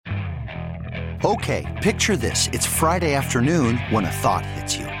Okay, picture this. It's Friday afternoon when a thought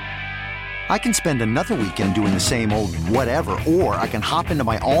hits you. I can spend another weekend doing the same old whatever, or I can hop into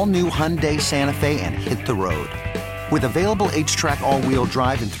my all-new Hyundai Santa Fe and hit the road. With available H-Track all-wheel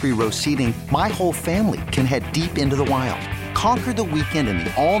drive and 3-row seating, my whole family can head deep into the wild. Conquer the weekend in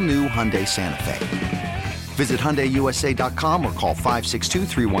the all-new Hyundai Santa Fe. Visit HyundaiUSA.com or call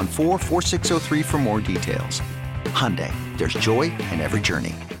 562-314-4603 for more details. Hyundai, there's joy in every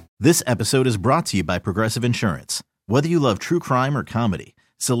journey. This episode is brought to you by Progressive Insurance. Whether you love true crime or comedy,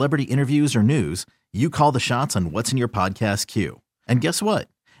 celebrity interviews or news, you call the shots on what's in your podcast queue. And guess what?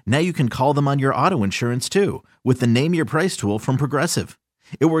 Now you can call them on your auto insurance too with the Name Your Price tool from Progressive.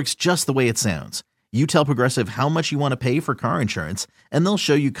 It works just the way it sounds. You tell Progressive how much you want to pay for car insurance, and they'll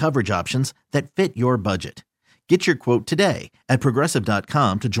show you coverage options that fit your budget. Get your quote today at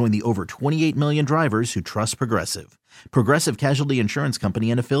Progressive.com to join the over 28 million drivers who trust Progressive. Progressive Casualty Insurance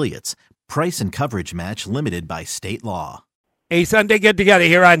Company and Affiliates. Price and coverage match limited by state law. A Sunday get-together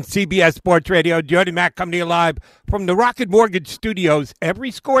here on CBS Sports Radio. Jody Mac coming to you live from the Rocket Mortgage Studios.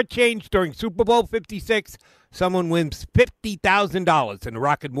 Every score change during Super Bowl 56. Someone wins $50,000 in the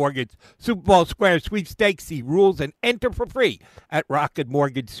Rocket Mortgage Super Bowl Square Sweepstakes. See rules and enter for free at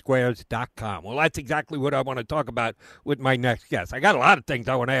rocketmortgagesquares.com. Well, that's exactly what I want to talk about with my next guest. I got a lot of things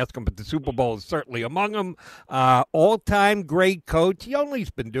I want to ask him, but the Super Bowl is certainly among them. All-time great coach. He only's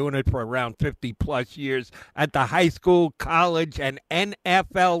been doing it for around 50-plus years at the high school, college, and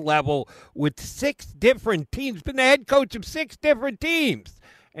NFL level with 6 different teams. Been the head coach of 6 different teams.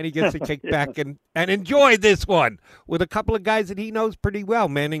 And he gets to kick back and enjoy this one with a couple of guys that he knows pretty well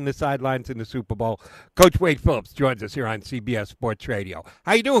manning the sidelines in the Super Bowl. Coach Wade Phillips joins us here on CBS Sports Radio.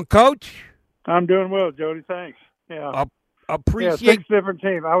 How you doing, Coach? I'm doing well, Jody. Thanks. Yeah. Appreciate 6 different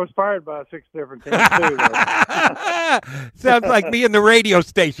teams. I was fired by 6 different teams, too. Sounds like me and the radio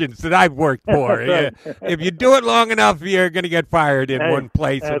stations that I've worked for. Right. If you do it long enough, you're going to get fired in one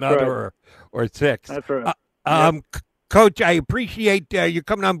place, another, right. or 6. That's right. Yep. Coach, I appreciate you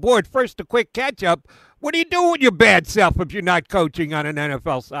coming on board. First, a quick catch-up. What do you do with your bad self if you're not coaching on an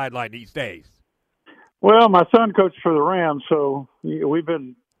NFL sideline these days? Well, my son coached for the Rams, so we've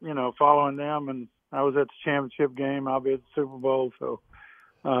been, following them, and I was at the championship game. I'll be at the Super Bowl, so,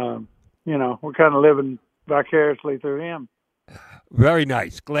 we're kind of living vicariously through him. Very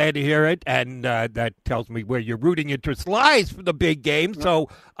nice. Glad to hear it, and that tells me where your rooting interest lies for the big game, so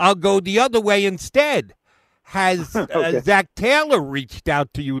I'll go the other way instead. Has Zach Taylor reached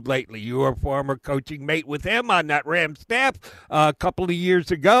out to you lately? You were a former coaching mate with him on that Rams staff a couple of years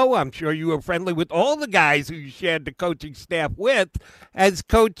ago. I'm sure you were friendly with all the guys who you shared the coaching staff with. Has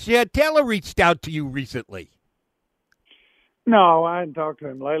Coach Taylor reached out to you recently? No, I hadn't talked to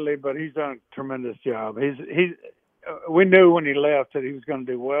him lately, but he's done a tremendous job. We knew when he left that he was going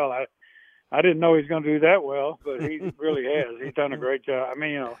to do well. I didn't know he was going to do that well, but he really has. He's done a great job. I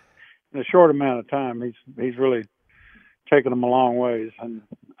mean, in a short amount of time, he's really taken them a long ways, and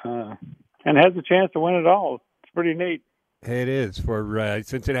has a chance to win it all. It's pretty neat. It is for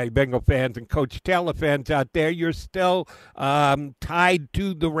Cincinnati Bengal fans and Coach Taylor fans out there. You're still tied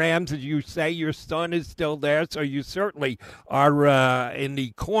to the Rams, as you say. Your son is still there, so you certainly are in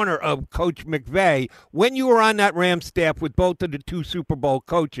the corner of Coach McVay. When you were on that Rams staff with both of the 2 Super Bowl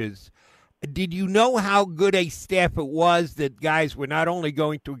coaches, did you know how good a staff it was that guys were not only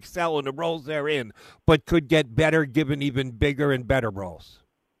going to excel in the roles they're in, but could get better given even bigger and better roles?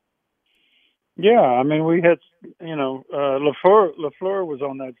 Yeah, I mean, we had, LaFleur was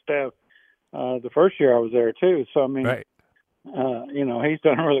on that staff the first year I was there, too. So, I mean, right. He's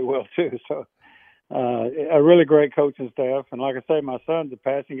done really well, too. So, a really great coaching staff. And like I say, my son's a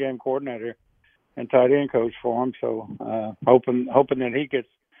passing game coordinator and tight end coach for him. So, hoping that he gets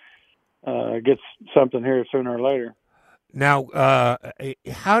something here sooner or later. Now,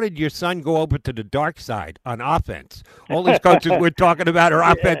 how did your son go over to the dark side on offense? All these coaches we're talking about are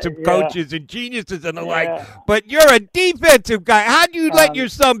offensive coaches and geniuses and the like, but you're a defensive guy. How do you let your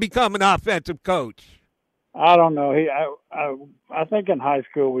son become an offensive coach? I don't know. I think in high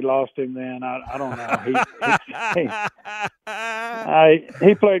school we lost him then. I don't know.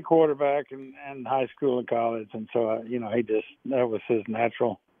 He played quarterback in high school and college, and so, that was his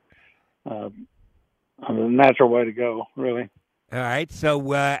natural way to go, really. All right,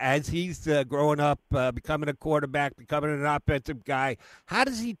 so as he's growing up, becoming a quarterback, becoming an offensive guy, how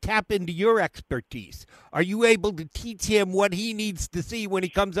does he tap into your expertise? Are you able to teach him what he needs to see when he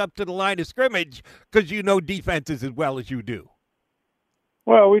comes up to the line of scrimmage because you know defenses as well as you do?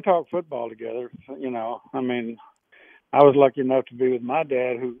 Well, we talk football together, I mean, I was lucky enough to be with my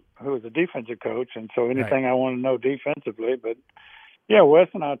dad who was a defensive coach, and so anything I want to know defensively, but Yeah, Wes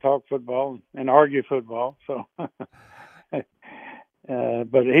and I talk football and argue football. So, but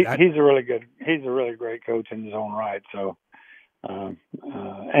he's a really great coach in his own right. So,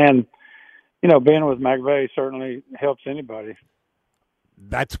 and being with McVay certainly helps anybody.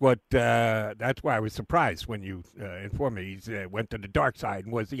 That's why I was surprised when you informed me he went to the dark side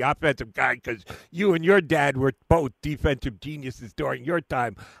and was the offensive guy, because you and your dad were both defensive geniuses during your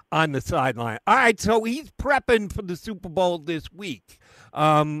time on the sideline. All right, so he's prepping for the Super Bowl this week.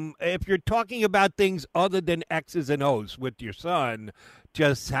 If you're talking about things other than X's and O's with your son,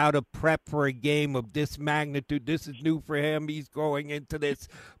 just how to prep for a game of this magnitude. This is new for him. He's going into this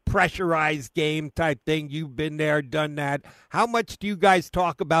pressurized game type thing. You've been there, done that. How much do you guys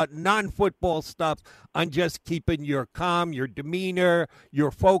talk about non-football stuff on just keeping your calm, your demeanor,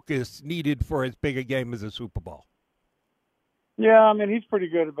 your focus needed for as big a game as a Super Bowl? Yeah, I mean, he's pretty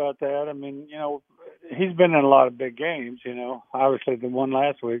good about that. I mean, he's been in a lot of big games, Obviously the one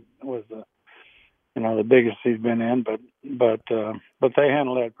last week was the biggest he's been in, but they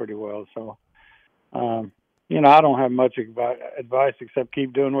handle that pretty well. So, I don't have much advice except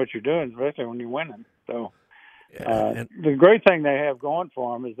keep doing what you're doing, especially when you're winning. So, the great thing they have going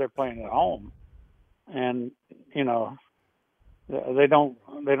for them is they're playing at home, and they don't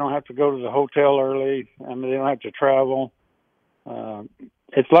have to go to the hotel early. I mean, they don't have to travel.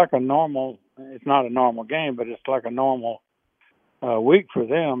 It's like a normal. It's not a normal game, but it's like a normal week for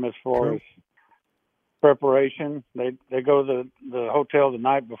them as far as preparation. They go to the hotel the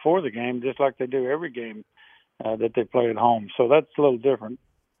night before the game, just like they do every game that they play at home. So that's a little different.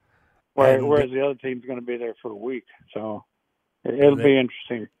 Whereas the other team's going to be there for a week. So it'll be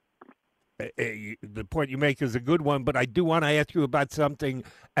interesting. The point you make is a good one, but I do want to ask you about something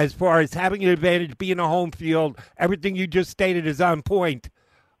as far as having an advantage, being a home field. Everything you just stated is on point.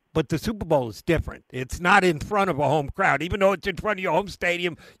 But the Super Bowl is different. It's not in front of a home crowd. Even though it's in front of your home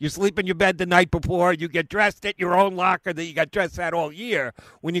stadium, you sleep in your bed the night before, you get dressed at your own locker that you got dressed at all year.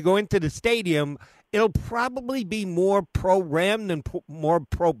 When you go into the stadium, it'll probably be more pro-Ram than more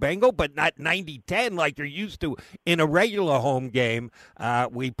pro-Bengal, but not 90-10 like you're used to in a regular home game.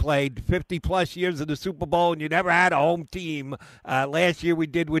 We played 50-plus years of the Super Bowl, and you never had a home team. Last year we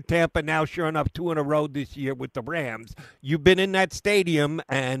did with Tampa. Now, sure enough, 2 in a row this year with the Rams. You've been in that stadium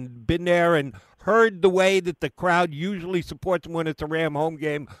and been there and heard the way that the crowd usually supports when it's a Ram home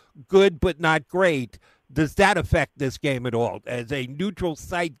game, good but not great. Does that affect this game at all? As a neutral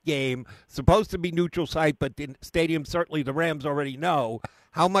site game, supposed to be neutral site, but in stadium, certainly the Rams already know.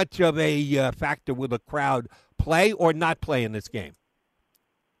 How much of a factor will the crowd play or not play in this game?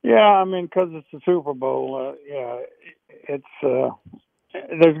 Yeah, I mean, because it's the Super Bowl, it's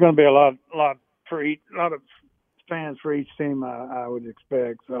there's going to be a lot of fans for each team, I would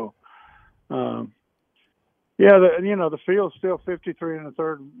expect. So, yeah, the field's still 53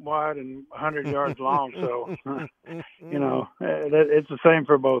 1/3 wide and 100 yards long, so it's the same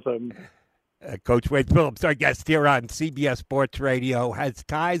for both of them. Coach Wade Phillips, our guest here on CBS Sports Radio, has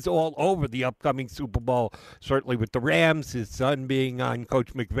ties all over the upcoming Super Bowl, certainly with the Rams, his son being on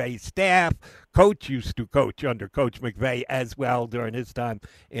Coach McVay's staff. Coach used to coach under Coach McVay as well during his time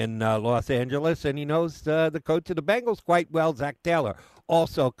in Los Angeles, and he knows the coach of the Bengals quite well, Zach Taylor,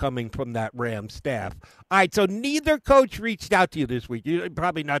 also coming from that Rams staff. All right, so neither coach reached out to you this week. You're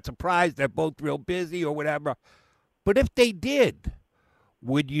probably not surprised. They're both real busy or whatever. But if they did,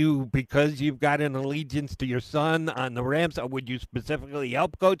 would you, because you've got an allegiance to your son on the Rams, or would you specifically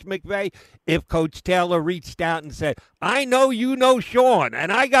help Coach McVay if Coach Taylor reached out and said, I know you know Sean,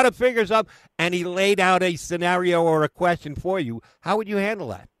 and I got to figure something, and he laid out a scenario or a question for you? How would you handle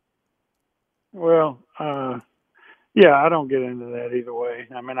that? Well, yeah, I don't get into that either way.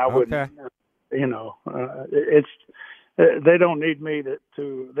 I mean, I wouldn't, it's they don't need me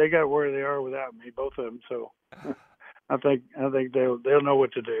to they got where they are without me, both of them, so I think they'll know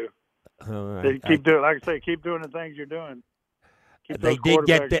what to do. Right. They keep doing, like I say, keep doing the things you're doing. Keep those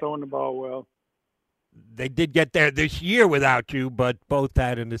quarterbacks throwing the ball well. They did get there this year without you, but both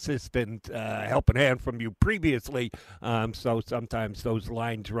had an assistant helping hand from you previously, so sometimes those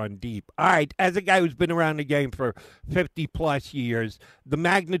lines run deep. All right, as a guy who's been around the game for 50-plus years, the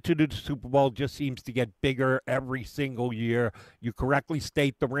magnitude of the Super Bowl just seems to get bigger every single year. You correctly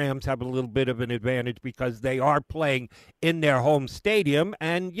state the Rams have a little bit of an advantage because they are playing in their home stadium,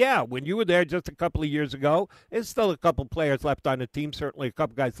 and yeah, when you were there just a couple of years ago, there's still a couple players left on the team, certainly a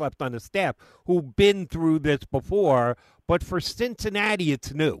couple guys left on the staff who've been through this before, but for Cincinnati,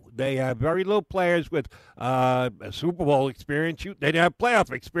 it's new. They have very little players with a Super Bowl experience. They didn't have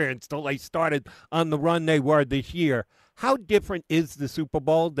playoff experience till they started on the run they were this year. How different is the Super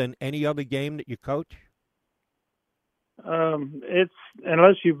Bowl than any other game that you coach? It's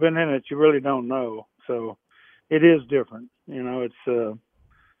unless you've been in it, you really don't know. So it is different. It's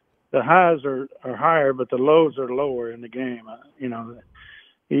the highs are higher, but the lows are lower in the game.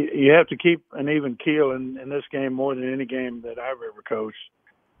 You have to keep an even keel in this game more than any game that I've ever coached.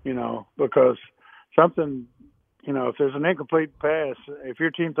 Because something, if there's an incomplete pass, if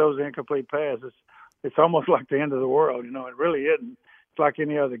your team throws an incomplete pass, it's almost like the end of the world. It really isn't. It's like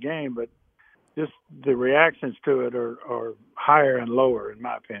any other game, but just the reactions to it are higher and lower, in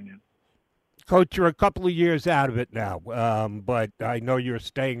my opinion. Coach, you're a couple of years out of it now, but I know you're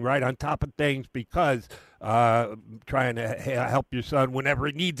staying right on top of things because trying to help your son whenever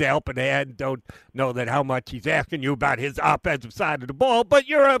he needs a helping hand. Don't know that how much he's asking you about his offensive side of the ball, but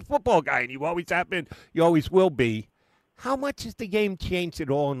you're a football guy, and you always have been. You always will be. How much has the game changed at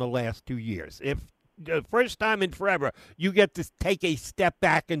all in the last 2 years? If the first time in forever you get to take a step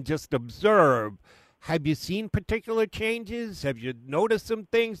back and just observe, have you seen particular changes? Have you noticed some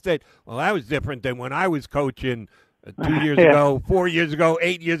things that was different than when I was coaching 2 years ago, 4 years ago,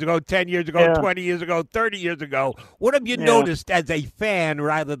 8 years ago, 10 years ago, 20 years ago, 30 years ago? What have you noticed as a fan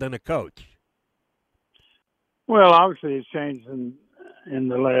rather than a coach? Well, obviously it's changed in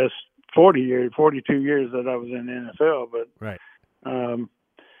the last 42 years that I was in the NFL, but right.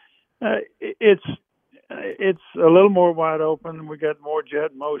 It's a little more wide open. We got more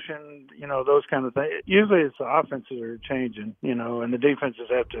jet motion, those kind of things. Usually it's the offenses that are changing, and the defenses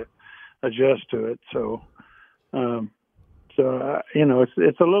have to adjust to it. So, it's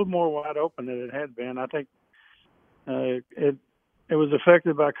a little more wide open than it had been. I think it was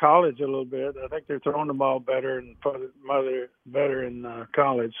affected by college a little bit. I think they're throwing the ball better and better in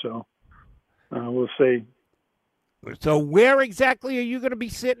college. So we'll see. So where exactly are you going to be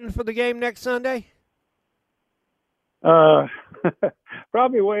sitting for the game next Sunday?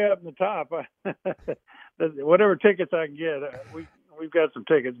 Probably way up in the top. Whatever tickets I can get. We've got some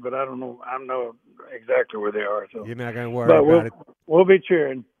tickets, but I don't know exactly where they are. So you're not going to worry about it. We'll be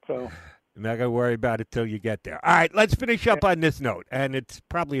cheering. So you're not going to worry about it till you get there. All right, let's finish up on this note, and it's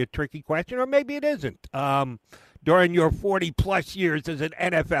probably a tricky question, or maybe it isn't. During your 40-plus years as an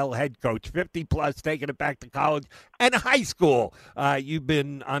NFL head coach, 50-plus taking it back to college and high school, you've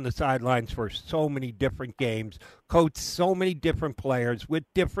been on the sidelines for so many different games, coached so many different players with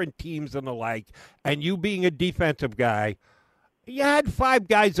different teams and the like, and you being a defensive guy, you had 5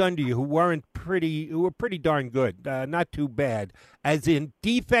 guys under you who were pretty darn good, not too bad, as in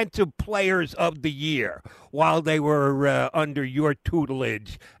defensive players of the year while they were under your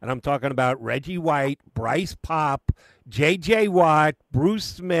tutelage. And I'm talking about Reggie White, Bryce Popp, J.J. Watt, Bruce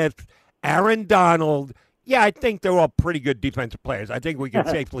Smith, Aaron Donald. Yeah, I think they're all pretty good defensive players. I think we can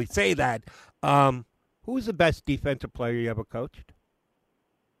safely say that. Who's the best defensive player you ever coached?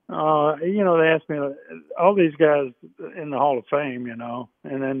 They asked me all these guys in the Hall of Fame, and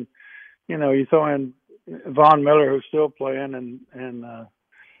then, you throw in Von Miller, who's still playing, and I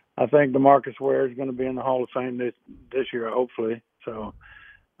think DeMarcus Ware is going to be in the Hall of Fame this year, hopefully. So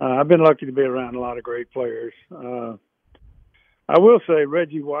I've been lucky to be around a lot of great players. I will say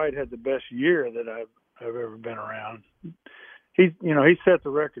Reggie White had the best year that I've ever been around. He set the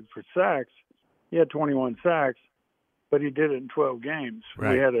record for sacks. He had 21 sacks. But he did it in 12 games.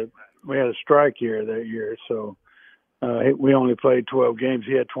 Right. We had a strike year that year, so we only played 12 games.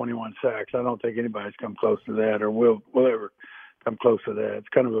 He had 21 sacks. I don't think anybody's come close to that, or will ever come close to that. It's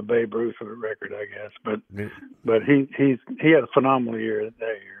kind of a Babe Ruth record, I guess. But he had a phenomenal year that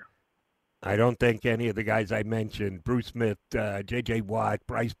year. I don't think any of the guys I mentioned, Bruce Smith, J.J. Watt,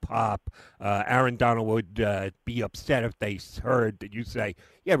 Bryce Popp, Aaron Donald would be upset if they heard that you say,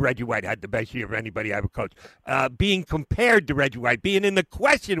 yeah, Reggie White had the best year of anybody I ever coached. Being compared to Reggie White, being in the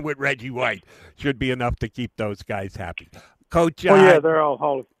question with Reggie White should be enough to keep those guys happy. Coach, they're all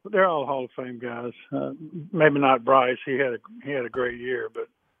Hall of Fame guys. Maybe not Bryce. He had a great year, but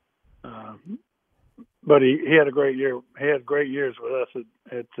he had a great year. He had great years with us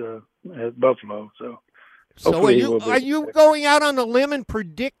at Buffalo. So are you going out on a limb and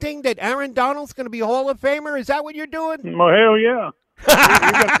predicting that Aaron Donald's going to be a Hall of Famer? Is that what you're doing? Well, hell yeah. You're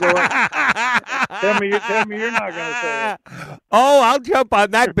going to go out. Tell me you're not going to say it. Oh, I'll jump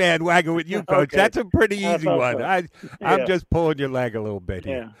on that bandwagon with you, Coach. Okay. That's a pretty easy one. So. I'm just pulling your leg a little bit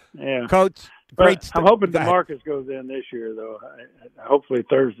here. Yeah. Coach, great stuff. I'm hoping DeMarcus goes in this year, though. Hopefully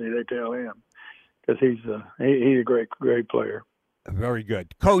Thursday they tell him, because he's a great player. Very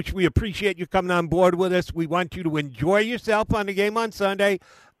good. Coach, we appreciate you coming on board with us. We want you to enjoy yourself on the game on Sunday.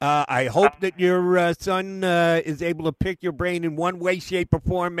 I hope that your son is able to pick your brain in one way, shape, or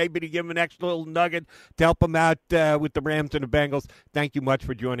form, maybe to give him an extra little nugget to help him out with the Rams and the Bengals. Thank you much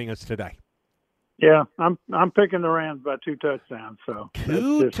for joining us today. Yeah, I'm picking the Rams by 2 touchdowns. So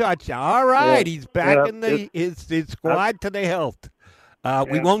Two touchdowns. All right, yeah, he's back in his squad to the hilt.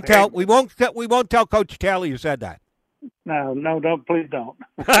 We won't tell Coach Taylor you said that. No, please don't.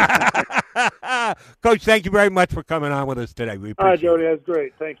 Coach, thank you very much for coming on with us today. We appreciate All right, Jody, it. that's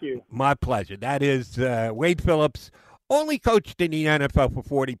great. Thank you. My pleasure. That is Wade Phillips. Only coached in the NFL for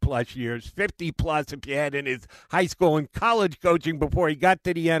 40-plus years, 50-plus if you had in his high school and college coaching before he got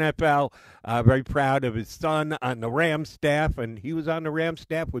to the NFL. Very proud of his son on the Rams staff, and he was on the Rams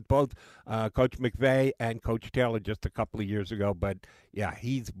staff with both Coach McVay and Coach Taylor just a couple of years ago. But, yeah,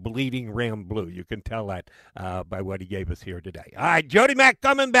 he's bleeding Ram blue. You can tell that by what he gave us here today. All right, Jody Mac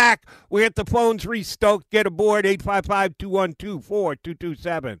coming back. We're at the phones restoked. Get aboard,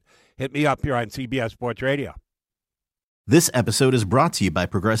 855-212-4227. Hit me up here on CBS Sports Radio. This episode is brought to you by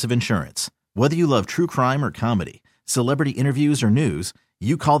Progressive Insurance. Whether you love true crime or comedy, celebrity interviews or news,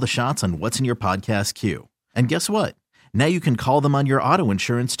 you call the shots on what's in your podcast queue. And guess what? Now you can call them on your auto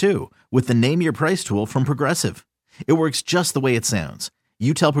insurance too with the Name Your Price tool from Progressive. It works just the way it sounds.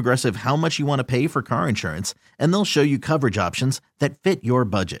 You tell Progressive how much you want to pay for car insurance, and they'll show you coverage options that fit your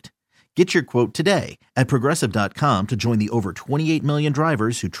budget. Get your quote today at Progressive.com to join the over 28 million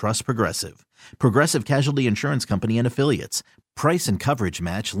drivers who trust Progressive. Progressive Casualty Insurance Company and Affiliates. Price and coverage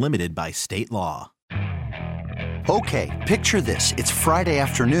match limited by state law. Okay, picture this. It's Friday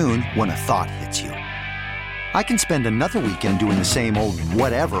afternoon when a thought hits you. I can spend another weekend doing the same old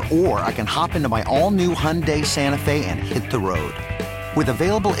whatever, or I can hop into my all-new Hyundai Santa Fe and hit the road. With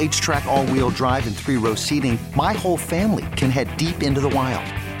available H-Track all-wheel drive and 3-row seating, my whole family can head deep into the wild.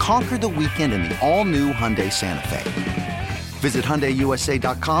 Conquer the weekend in the all-new Hyundai Santa Fe. Visit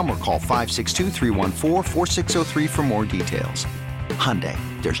HyundaiUSA.com or call 562-314-4603 for more details. Hyundai,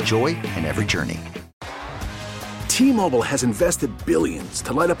 there's joy in every journey. T-Mobile has invested billions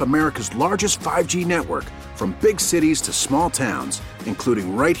to light up America's largest 5G network, from big cities to small towns,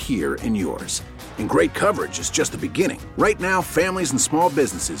 including right here in yours. And great coverage is just the beginning. Right now, families and small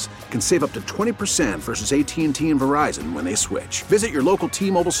businesses can save up to 20% versus AT&T and Verizon when they switch. Visit your local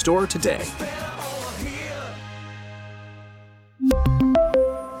T-Mobile store today.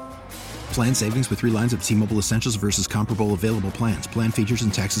 Plan savings with 3 lines of T-Mobile Essentials versus comparable available plans. Plan features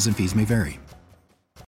and taxes and fees may vary.